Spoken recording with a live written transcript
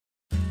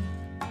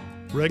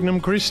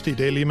Regnum Christi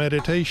Daily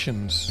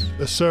Meditations,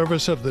 the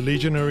service of the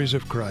Legionaries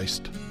of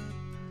Christ.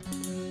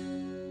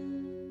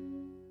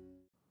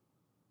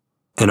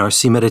 An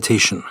RC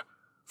Meditation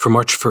for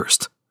March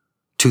 1st,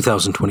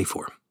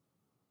 2024.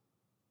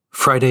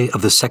 Friday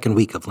of the second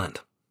week of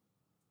Lent.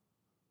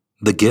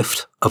 The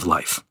Gift of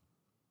Life.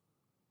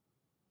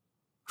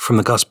 From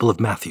the Gospel of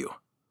Matthew,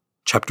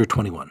 chapter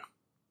 21.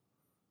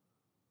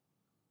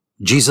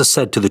 Jesus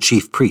said to the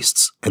chief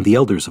priests and the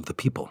elders of the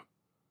people,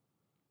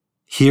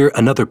 "Hear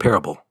another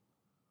parable.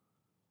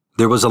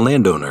 There was a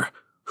landowner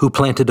who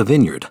planted a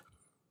vineyard,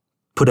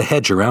 put a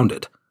hedge around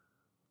it,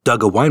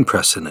 dug a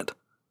winepress in it,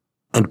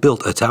 and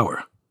built a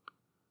tower.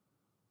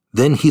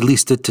 Then he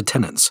leased it to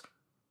tenants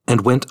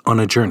and went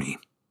on a journey.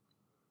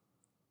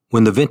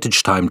 When the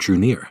vintage time drew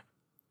near,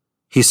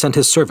 he sent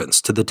his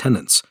servants to the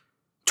tenants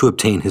to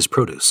obtain his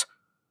produce.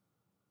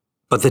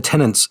 But the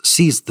tenants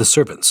seized the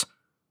servants,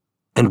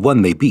 and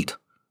one they beat,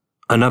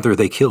 another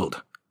they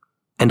killed,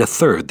 and a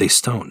third they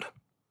stoned.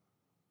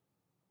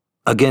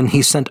 Again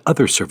he sent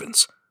other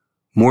servants,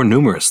 more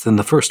numerous than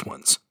the first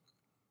ones,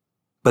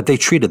 but they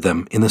treated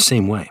them in the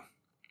same way.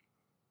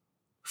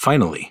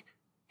 Finally,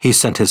 he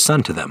sent his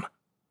son to them,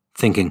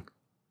 thinking,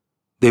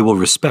 'They will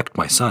respect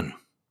my son.'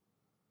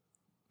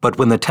 But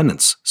when the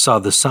tenants saw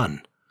the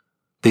son,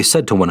 they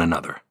said to one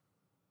another,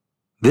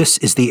 'This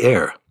is the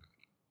heir.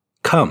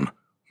 Come,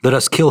 let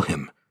us kill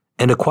him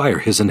and acquire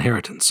his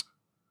inheritance.'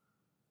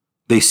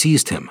 They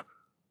seized him,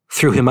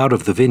 threw him out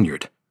of the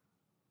vineyard,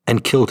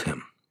 and killed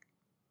him.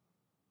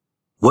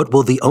 What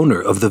will the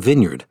owner of the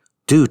vineyard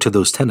do to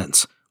those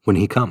tenants when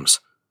he comes?"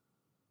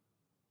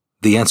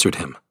 They answered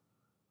him,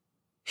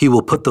 "He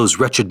will put those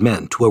wretched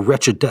men to a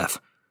wretched death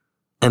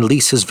and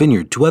lease his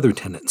vineyard to other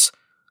tenants,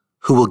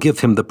 who will give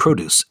him the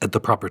produce at the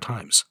proper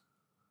times."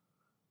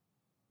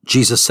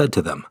 Jesus said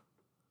to them,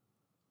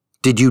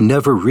 "Did you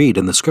never read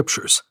in the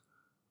Scriptures,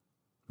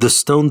 'The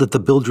stone that the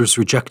builders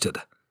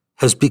rejected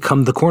has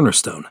become the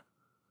cornerstone'?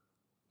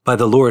 By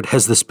the Lord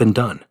has this been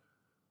done,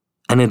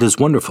 and it is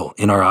wonderful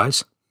in our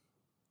eyes?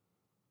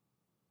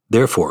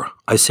 Therefore,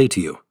 I say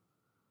to you,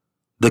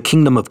 the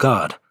kingdom of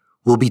God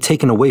will be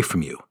taken away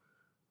from you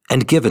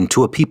and given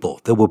to a people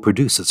that will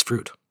produce its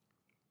fruit."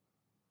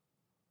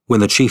 When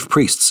the chief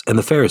priests and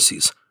the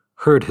Pharisees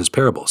heard his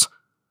parables,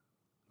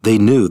 they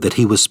knew that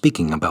he was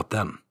speaking about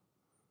them.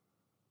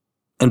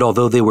 And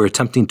although they were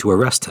attempting to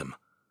arrest him,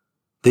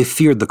 they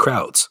feared the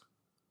crowds,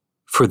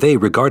 for they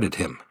regarded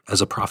him as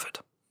a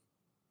prophet.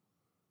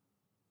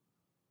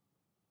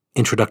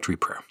 Introductory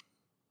Prayer.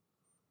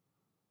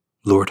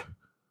 Lord,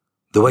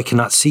 though I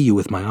cannot see you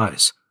with my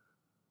eyes,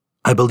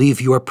 I believe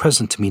you are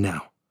present to me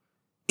now,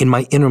 in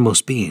my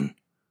innermost being,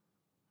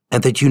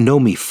 and that you know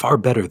me far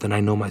better than I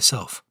know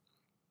myself.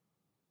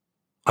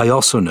 I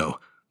also know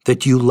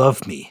that you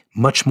love me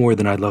much more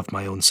than I love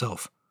my own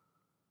self.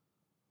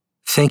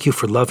 Thank you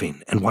for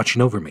loving and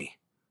watching over me,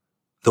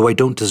 though I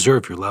don't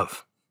deserve your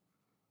love.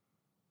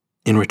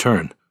 In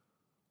return,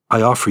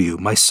 I offer you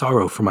my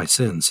sorrow for my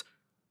sins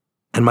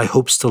and my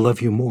hopes to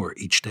love you more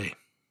each day.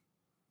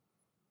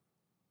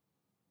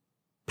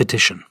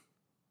 Petition.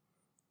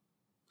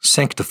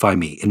 Sanctify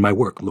me in my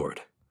work,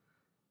 Lord.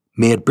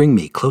 May it bring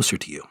me closer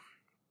to you.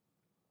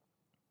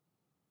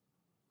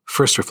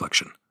 First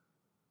reflection.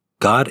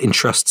 God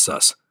entrusts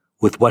us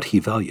with what he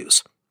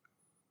values.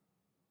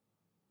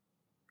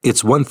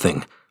 It's one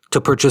thing to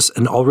purchase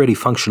an already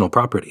functional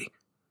property.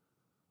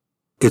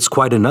 It's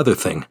quite another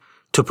thing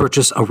to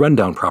purchase a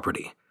rundown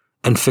property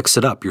and fix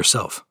it up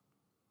yourself.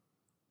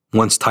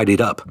 Once tidied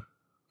up,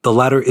 the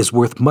latter is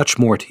worth much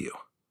more to you.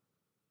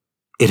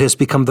 It has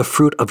become the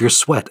fruit of your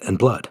sweat and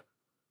blood.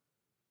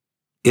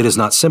 It is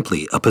not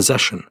simply a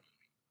possession.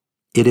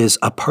 It is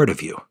a part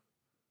of you.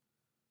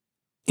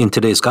 In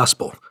today's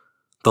gospel,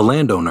 the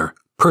landowner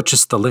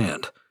purchased the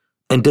land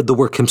and did the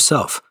work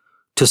himself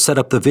to set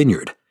up the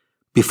vineyard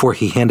before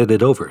he handed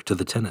it over to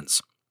the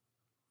tenants.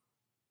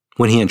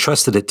 When he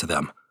entrusted it to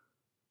them,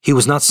 he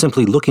was not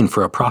simply looking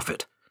for a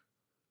profit,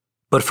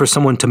 but for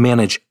someone to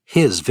manage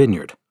his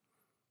vineyard.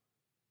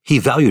 He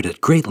valued it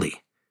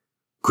greatly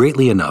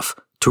enough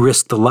to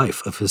risk the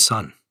life of his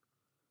son.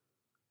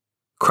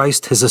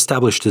 Christ has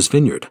established his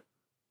vineyard,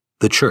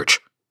 the church,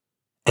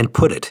 and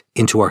put it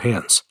into our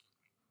hands.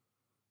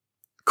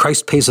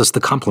 Christ pays us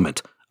the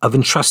compliment of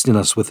entrusting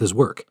us with his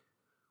work,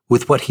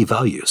 with what he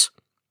values.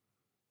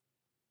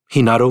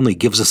 He not only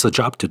gives us a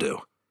job to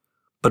do,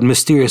 but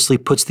mysteriously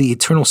puts the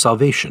eternal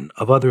salvation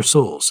of other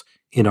souls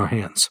in our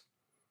hands.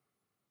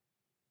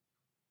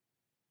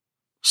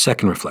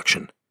 Second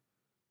reflection.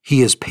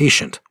 He is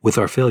patient with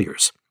our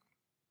failures.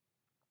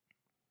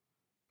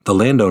 The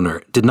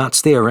landowner did not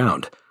stay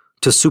around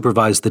to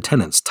supervise the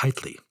tenants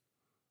tightly.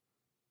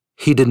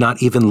 He did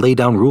not even lay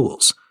down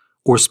rules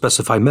or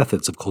specify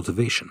methods of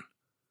cultivation.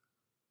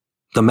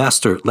 The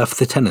master left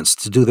the tenants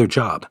to do their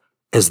job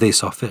as they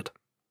saw fit.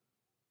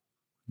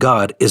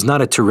 God is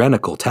not a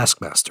tyrannical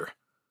taskmaster.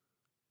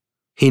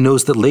 He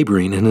knows that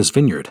laboring in his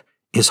vineyard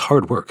is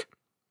hard work.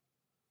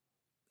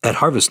 At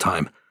harvest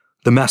time,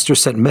 the master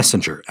sent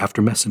messenger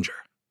after messenger.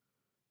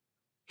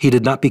 He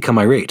did not become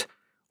irate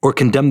or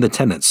condemn the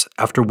tenants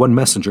after one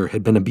messenger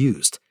had been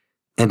abused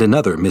and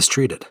another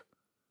mistreated.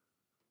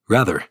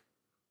 Rather,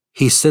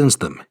 he sends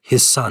them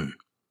his Son.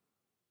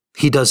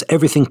 He does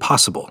everything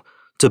possible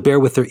to bear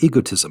with their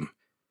egotism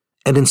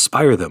and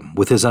inspire them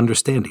with his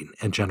understanding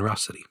and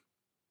generosity.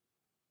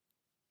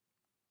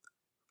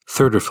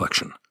 Third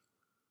reflection: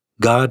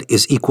 God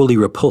is equally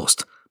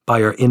repulsed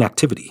by our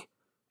inactivity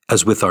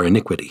as with our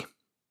iniquity.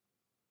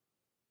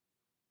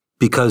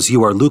 Because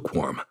you are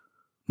lukewarm,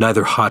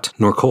 neither hot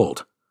nor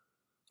cold,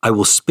 I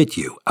will spit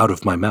you out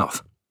of my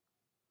mouth.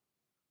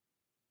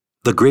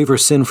 The graver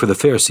sin for the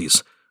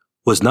Pharisees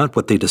was not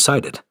what they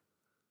decided,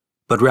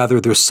 but rather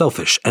their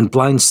selfish and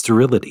blind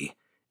sterility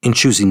in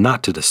choosing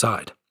not to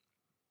decide.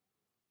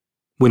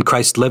 When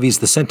Christ levies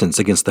the sentence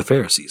against the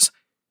Pharisees,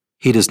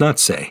 he does not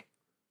say,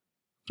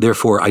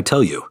 "Therefore I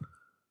tell you,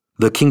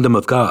 the kingdom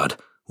of God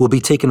will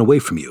be taken away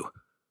from you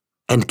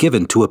and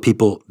given to a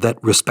people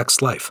that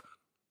respects life,"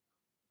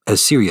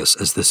 as serious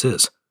as this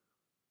is.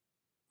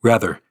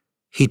 Rather,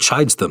 he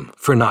chides them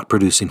for not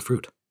producing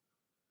fruit.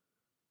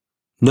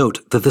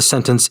 Note that the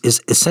sentence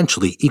is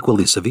essentially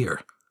equally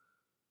severe.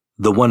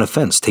 The one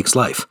offense takes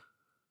life,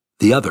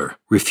 the other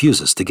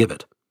refuses to give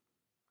it.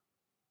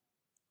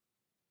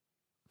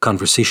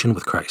 Conversation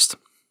with Christ.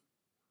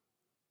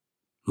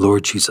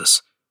 Lord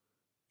Jesus,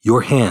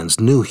 your hands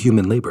knew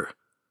human labor,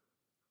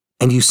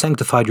 and you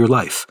sanctified your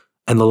life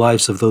and the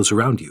lives of those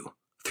around you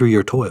through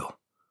your toil.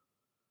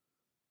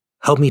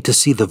 Help me to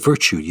see the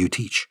virtue you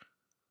teach.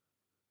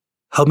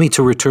 Help me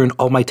to return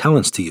all my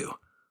talents to you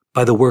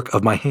by the work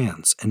of my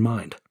hands and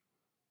mind.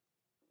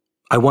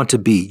 I want to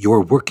be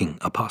your working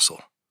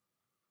apostle.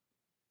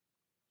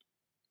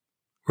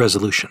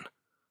 Resolution: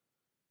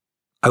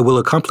 I will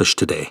accomplish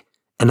today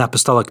an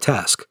apostolic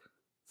task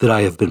that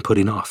I have been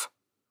putting off.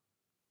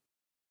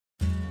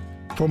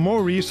 For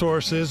more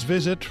resources,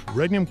 visit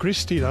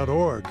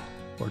regnumchristi.org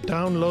or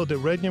download the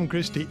Regnum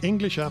Christi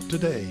English app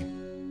today.